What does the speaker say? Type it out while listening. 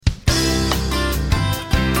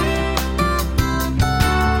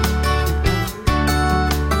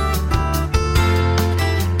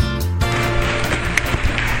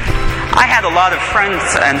I had a lot of friends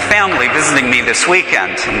and family visiting me this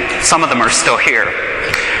weekend, and some of them are still here.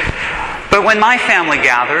 But when my family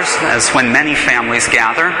gathers, as when many families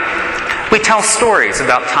gather, we tell stories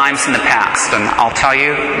about times in the past. And I'll tell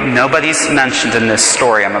you, nobody's mentioned in this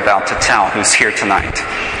story I'm about to tell who's here tonight.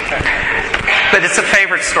 But it's a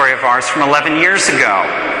favorite story of ours from 11 years ago,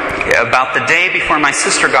 about the day before my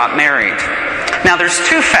sister got married. Now, there's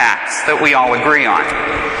two facts that we all agree on.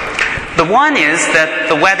 The one is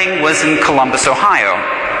that the wedding was in Columbus, Ohio.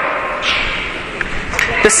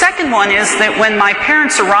 The second one is that when my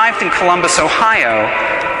parents arrived in Columbus, Ohio,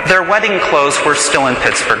 their wedding clothes were still in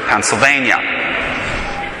Pittsburgh, Pennsylvania.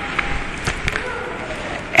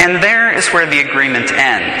 And there is where the agreement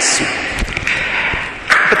ends.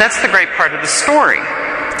 But that's the great part of the story.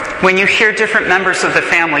 When you hear different members of the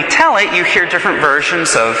family tell it, you hear different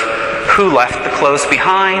versions of who left the clothes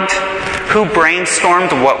behind, who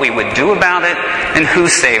brainstormed what we would do about it, and who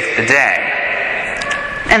saved the day.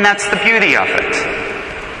 And that's the beauty of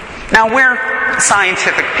it. Now, we're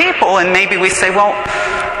scientific people, and maybe we say, well,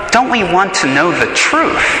 don't we want to know the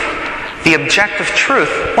truth, the objective truth?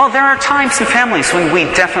 Well, there are times in families when we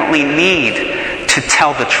definitely need to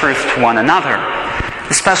tell the truth to one another,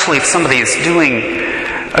 especially if somebody is doing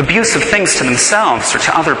abusive things to themselves or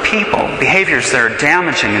to other people, behaviors that are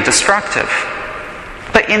damaging and destructive.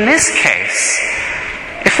 But in this case,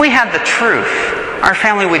 if we had the truth, our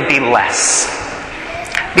family would be less.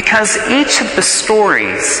 Because each of the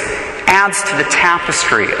stories adds to the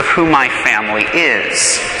tapestry of who my family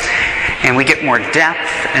is. And we get more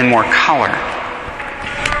depth and more color.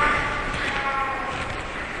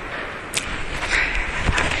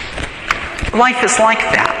 Life is like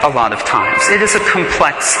that a lot of times. It is a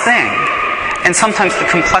complex thing. And sometimes the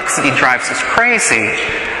complexity drives us crazy,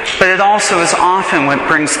 but it also is often what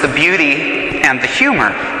brings the beauty and the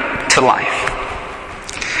humor to life.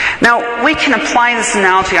 Now, we can apply this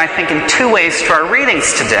analogy, I think, in two ways to our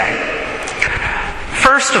readings today.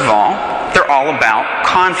 First of all, they're all about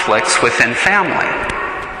conflicts within family.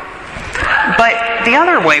 But the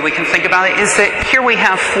other way we can think about it is that here we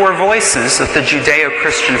have four voices of the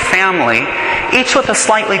Judeo-Christian family, each with a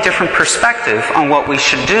slightly different perspective on what we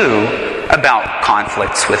should do about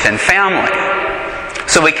conflicts within family.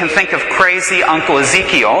 So we can think of crazy Uncle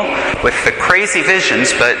Ezekiel with the crazy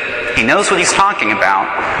visions, but he knows what he's talking about,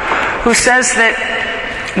 who says that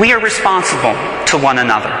we are responsible to one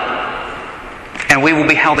another, and we will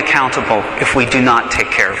be held accountable if we do not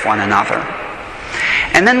take care of one another.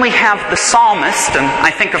 And then we have the psalmist, and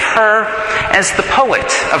I think of her as the poet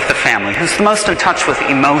of the family, who's the most in touch with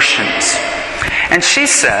emotions. And she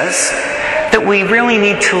says that we really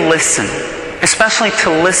need to listen, especially to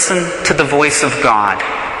listen to the voice of God,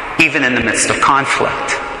 even in the midst of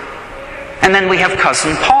conflict. And then we have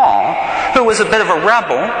cousin Paul, who was a bit of a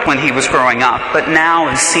rebel when he was growing up, but now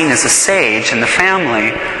is seen as a sage in the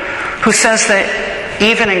family, who says that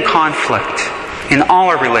even in conflict, in all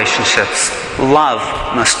our relationships, love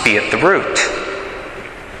must be at the root.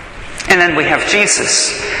 And then we have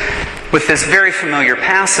Jesus with this very familiar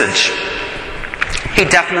passage. He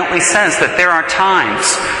definitely says that there are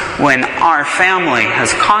times when our family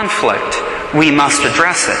has conflict, we must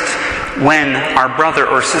address it. When our brother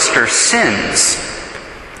or sister sins.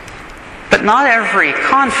 But not every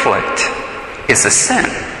conflict is a sin.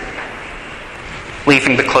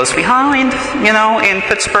 Leaving the clothes behind, in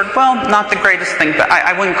Pittsburgh, well, not the greatest thing, but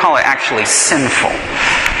I wouldn't call it actually sinful.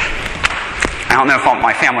 I don't know if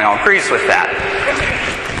my family all agrees with that.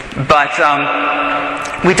 But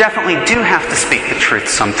we definitely do have to speak the truth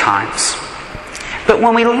sometimes. But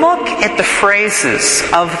when we look at the phrases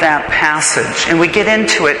of that passage and we get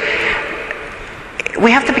into it,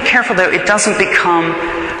 we have to be careful that it doesn't become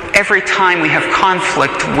every time we have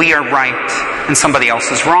conflict, we are right and somebody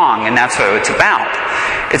else is wrong, and that's what it's about.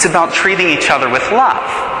 It's about treating each other with love.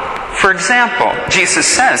 For example, Jesus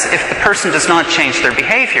says, if the person does not change their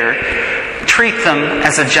behavior, treat them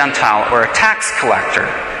as a Gentile or a tax collector.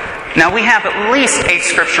 Now, we have at least 8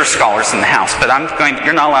 scripture scholars in the house, but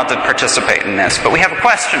you're not allowed to participate in this. But we have a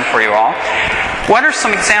question for you all. What are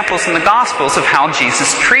some examples in the Gospels of how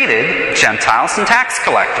Jesus treated Gentiles and tax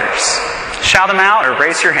collectors? Shout them out or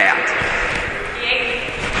raise your hand.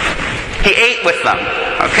 He ate with them.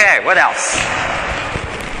 Okay, what else?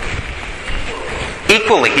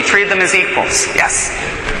 Equally. He treated them as equals. Yes.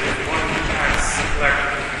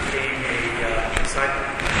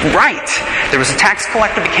 Right. There was a tax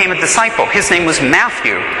collector became a disciple. His name was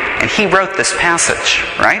Matthew, and he wrote this passage,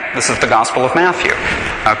 right? This is the Gospel of Matthew.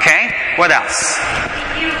 Okay? What else?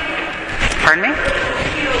 Pardon me?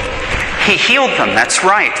 He healed them. That's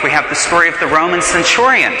right. We have the story of the Roman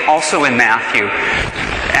centurion, also in Matthew.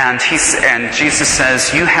 And Jesus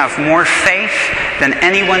says, you have more faith than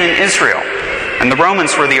anyone in Israel. And the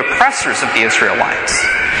Romans were the oppressors of the Israelites.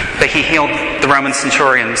 But he healed the Roman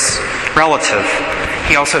centurion's relative.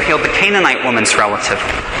 He also healed the Canaanite woman's relative.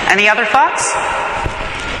 Any other thoughts?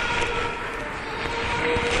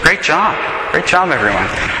 Great job. Great job, everyone.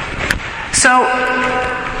 So,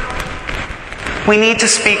 we need to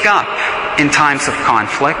speak up in times of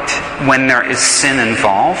conflict when there is sin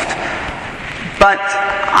involved. But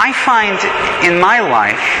I find in my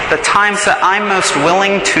life the times that I'm most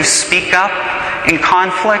willing to speak up in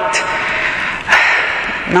conflict,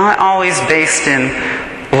 not always based in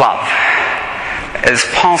love, as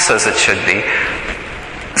Paul says it should be.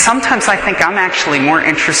 Sometimes I think I'm actually more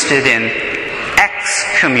interested in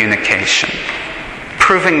excommunication,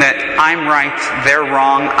 proving that I'm right, they're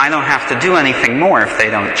wrong, I don't have to do anything more if they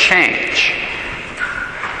don't change.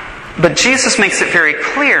 But Jesus makes it very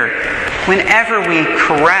clear, whenever we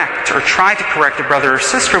correct or try to correct a brother or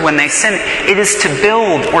sister when they sin, it is to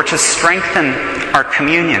build or to strengthen our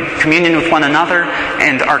communion with one another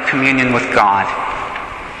and our communion with God.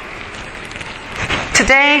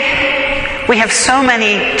 Today, we have so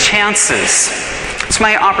many chances, so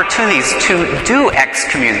many opportunities to do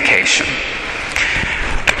excommunication.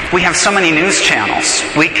 We have so many news channels.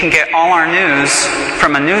 We can get all our news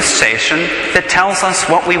from a news station that tells us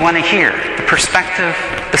what we want to hear, the perspective,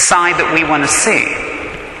 the side that we want to see.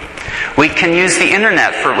 We can use the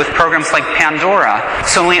internet with programs like Pandora,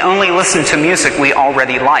 so we only listen to music we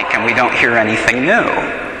already like and we don't hear anything new.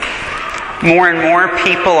 More and more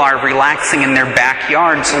people are relaxing in their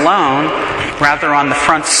backyards alone, rather on the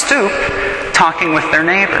front stoop, talking with their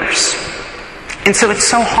neighbors. And so it's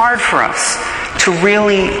so hard for us to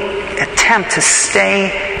really attempt to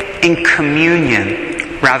stay in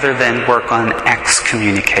communion rather than work on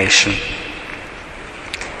excommunication.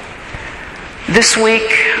 This week,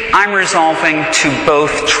 I'm resolving to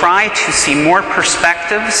both try to see more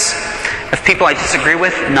perspectives of people I disagree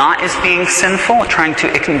with, not as being sinful, trying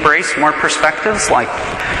to embrace more perspectives like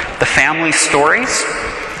the family stories.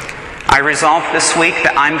 I resolved this week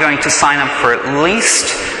that I'm going to sign up for at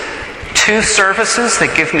least 2 services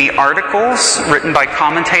that give me articles written by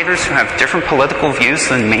commentators who have different political views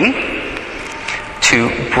than me, to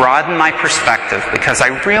broaden my perspective, because I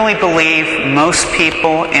really believe most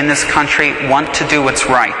people in this country want to do what's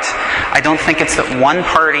right. I don't think it's that one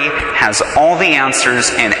party has all the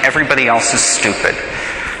answers and everybody else is stupid.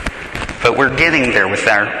 But we're getting there with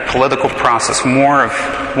our political process, more of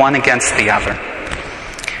one against the other.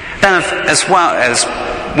 Then as well as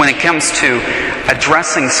when it comes to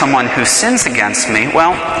addressing someone who sins against me,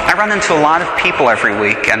 well, I run into a lot of people every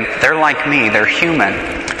week, and they're like me, they're human.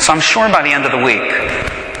 So I'm sure by the end of the week,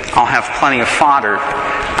 I'll have plenty of fodder,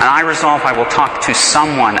 and I resolve I will talk to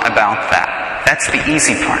someone about that. That's the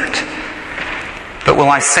easy part. But will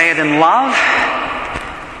I say it in love?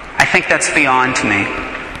 I think that's beyond me.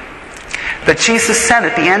 But Jesus said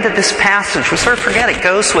at the end of this passage, we sort of forget it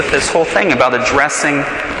goes with this whole thing about addressing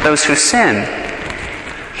those who sin.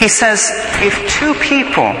 He says, if 2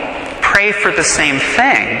 people pray for the same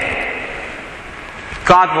thing,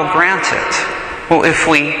 God will grant it. Well, if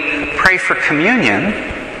we pray for communion,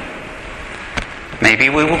 maybe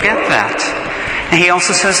we will get that. And he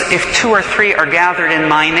also says, if 2 or 3 are gathered in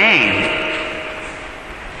my name,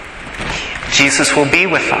 Jesus will be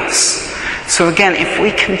with us. So again, if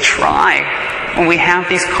we can try, when we have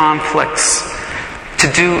these conflicts,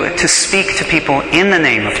 to speak to people in the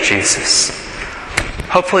name of Jesus,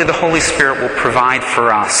 hopefully the Holy Spirit will provide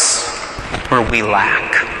for us where we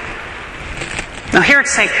lack. Now here at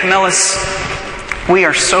St. Camillus, we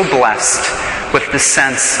are so blessed with the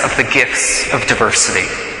sense of the gifts of diversity.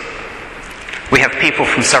 We have people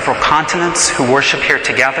from several continents who worship here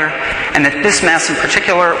together, and at this Mass in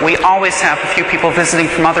particular, we always have a few people visiting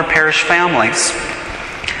from other parish families.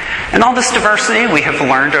 And all this diversity, we have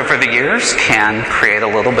learned over the years, can create a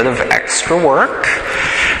little bit of extra work.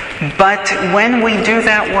 But when we do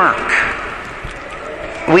that work,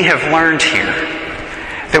 we have learned here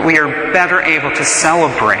that we are better able to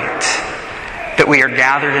celebrate that we are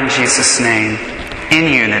gathered in Jesus' name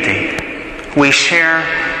in unity. We share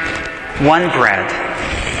one bread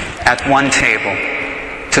at one table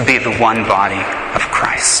to be the one body of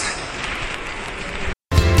Christ.